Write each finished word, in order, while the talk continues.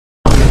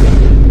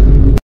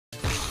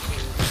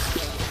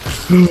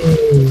I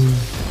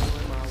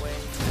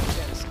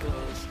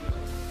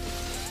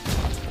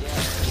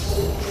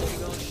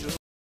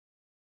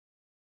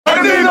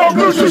need no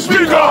Bluetooth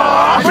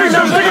speaker. Bring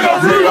them thinking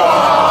of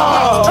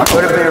Riga.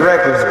 Put up in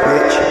records,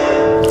 bitch.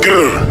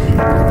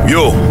 Grr.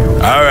 Yo,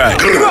 alright.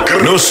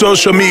 No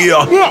social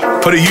media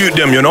for the youth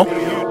them, you know.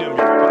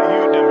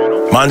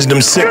 Man's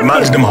them sick,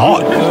 man's them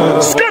hot.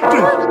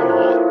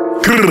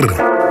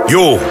 Grr.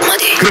 Yo.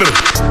 Grr.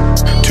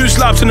 2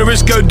 slaps in the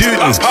wrist, go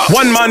dootin'.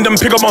 1 man them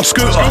pick up on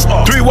scooter.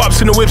 3 whops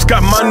in the whips,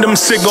 got man them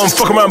sick, gon'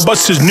 fuck around,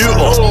 bust his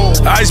neuter.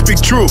 I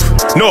speak truth.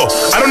 No,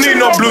 I don't need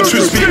no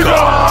Bluetooth speaker.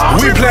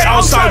 We play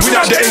outside, we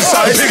not the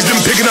inside. Pigs them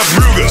picking up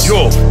Rugers.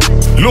 Yo,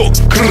 look,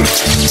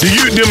 the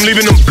youth them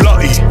leaving them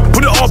bloody.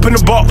 Put it up in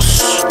the box.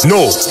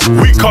 No,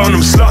 we calling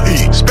them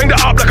slutty. Spring it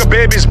up like a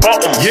baby's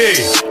bottom. Yeah,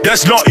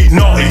 that's naughty,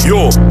 naughty.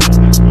 Yo.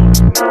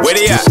 Where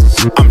they at?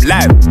 I'm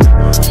live.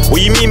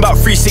 What you mean about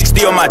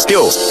 360 on my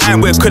deal?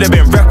 And where could have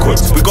been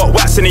records. We got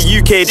wax in the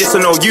UK, this or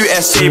no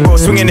USA, bro,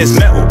 swinging his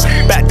metal.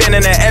 Back then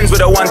in the ends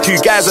with a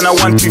 1-2 guys and a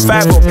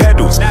 1-2-5 or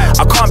pedals.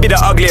 I can't be the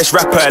ugliest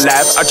rapper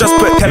alive. I just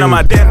put 10 on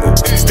my dental.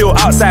 Still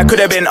outside, could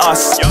have been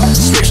us.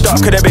 Switched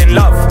up, could have been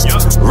love.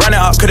 Run it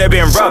up, could have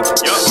been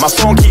rubbed. My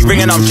phone keep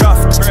ringing, I'm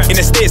chuffed. In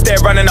the States, they're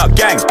running up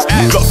gang.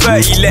 Got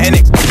 30, letting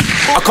it.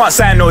 I can't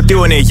sign no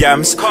deal in it,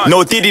 yams.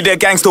 No Diddy, the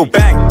gang still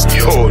bang.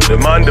 Yo, the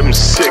man them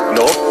sick,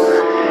 no?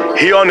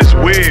 He on his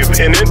wave,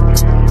 innit?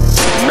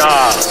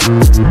 Nah.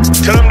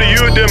 Tell him to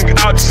use them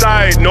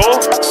outside, no?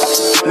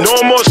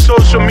 No more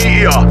social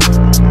media.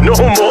 No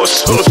more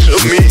social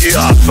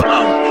media,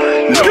 fam.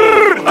 No.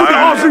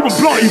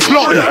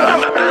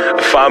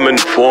 Fam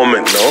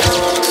informant, no?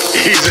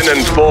 He's an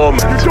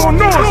informant. You don't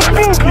know, it's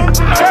spooky.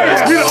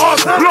 Hey, we the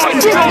arse bloody.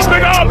 You don't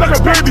make out like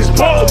a baby's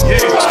bottom.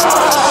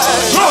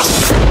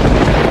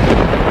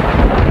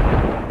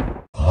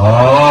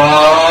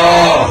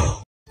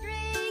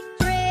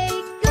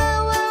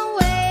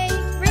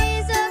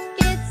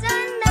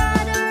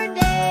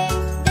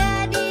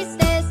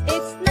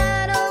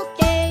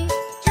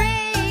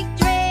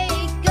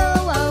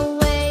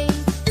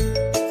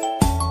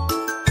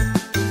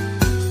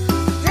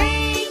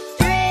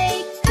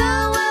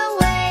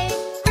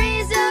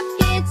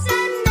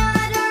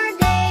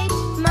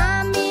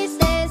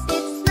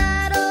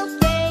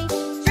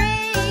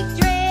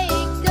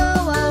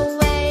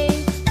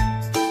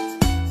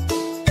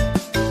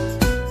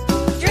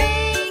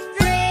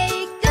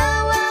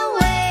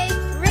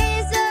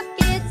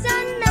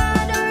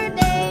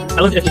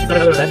 Algo que te está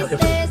regalando,